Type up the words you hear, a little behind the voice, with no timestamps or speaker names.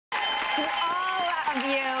To all of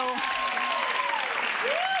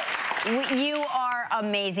you, you are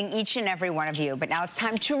amazing, each and every one of you. But now it's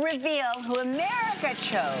time to reveal who America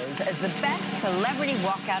chose as the best celebrity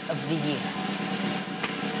walkout of the year.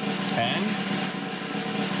 And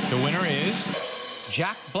the winner is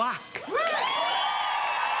Jack Black.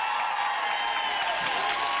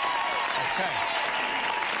 Okay.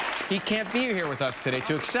 He can't be here with us today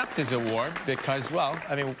to accept his award because, well,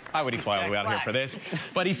 I mean, why would he fly all the way out here for this?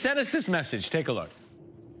 But he sent us this message. Take a look.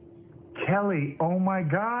 Kelly, oh my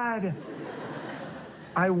God.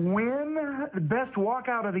 I win the best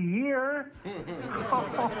walkout of the year.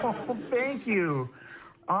 Oh, thank you.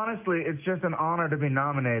 Honestly, it's just an honor to be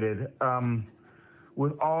nominated.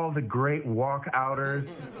 With all the great walkouters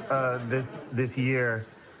this year,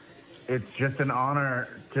 it's just an honor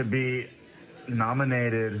to be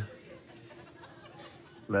nominated.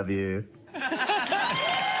 Love you.